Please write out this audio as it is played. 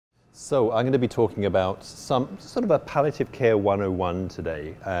So I'm going to be talking about some sort of a palliative care 101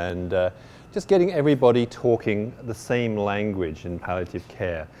 today, and just getting everybody talking the same language in palliative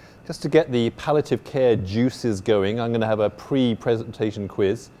care. Just to get the palliative care juices going, I'm going to have a pre-presentation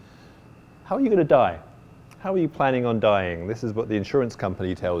quiz. How are you going to die? How are you planning on dying? This is what the insurance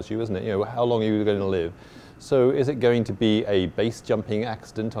company tells you, isn't it? You know, how long are you going to live? So is it going to be a base jumping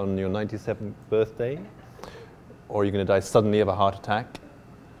accident on your 97th birthday? Or are you going to die suddenly of a heart attack?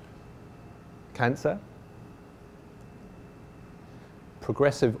 Cancer?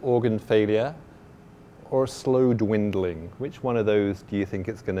 Progressive organ failure? Or slow dwindling? Which one of those do you think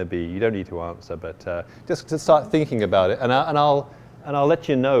it's going to be? You don't need to answer, but just to start thinking about it, and I'll let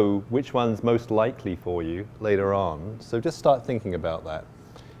you know which one's most likely for you later on. So just start thinking about that.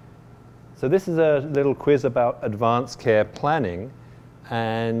 So this is a little quiz about advanced care planning,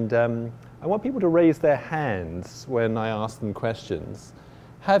 and I want people to raise their hands when I ask them questions.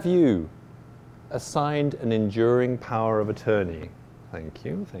 Have you assigned an enduring power of attorney? Thank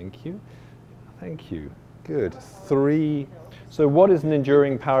you, thank you, thank you. Good. 3. So what is an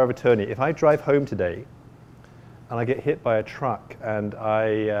enduring power of attorney? If I drive home today and I get hit by a truck and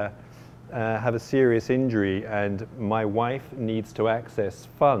I have a serious injury and my wife needs to access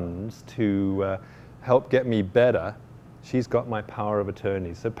funds to help get me better, she's got my power of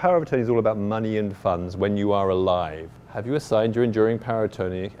attorney. So power of attorney is all about money and funds when you are alive. Have you assigned your enduring power of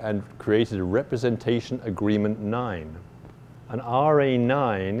attorney and created a representation agreement 9? An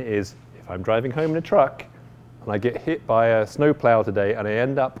RA9 is if I'm driving home in a truck and I get hit by a snowplow today and I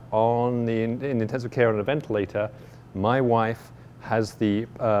end up in intensive care on a ventilator, my wife has an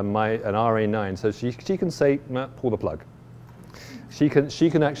RA9, so she can say, nah, pull the plug. She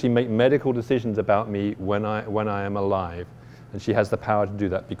can actually make medical decisions about me when I am alive, and she has the power to do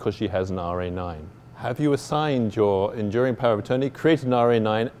that because she has an RA9. Have you assigned your enduring power of attorney, created an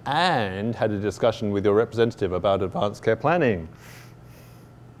RA9, and had a discussion with your representative about advanced care planning?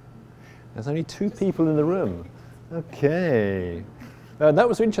 There's only 2 people in the room. Okay. That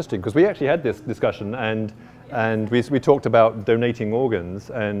was interesting because we actually had this discussion, and we talked about donating organs,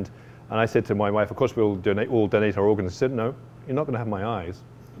 and I said to my wife, of course we'll all donate our organs. She said, no, you're not going to have my eyes.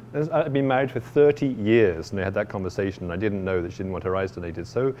 I've been married for 30 years, and they had that conversation, and I didn't know that she didn't want her eyes donated.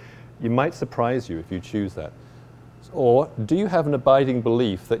 So it might surprise you if you choose that. Or do you have an abiding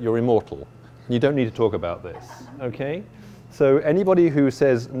belief that you're immortal? You don't need to talk about this, okay? So anybody who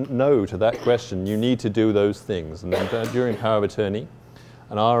says no to that question, you need to do those things. And then enduring power of attorney,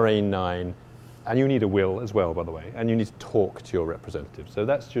 an RA9, and you need a will as well, by the way, and you need to talk to your representative. So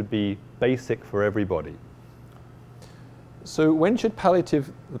that should be basic for everybody. So when should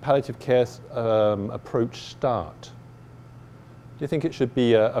the palliative care approach start? Do you think it should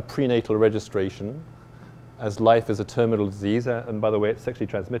be a prenatal registration, as life is a terminal disease, and by the way, it's sexually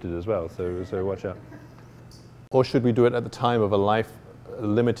transmitted as well, so watch out. Or should we do it at the time of a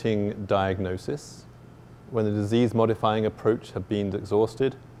life-limiting diagnosis, when the disease-modifying approach has been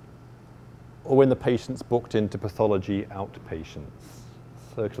exhausted, or when the patient's booked into pathology outpatients,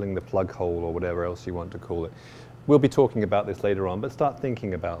 circling the plug hole or whatever else you want to call it? We'll be talking about this later on, but start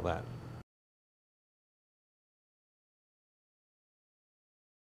thinking about that.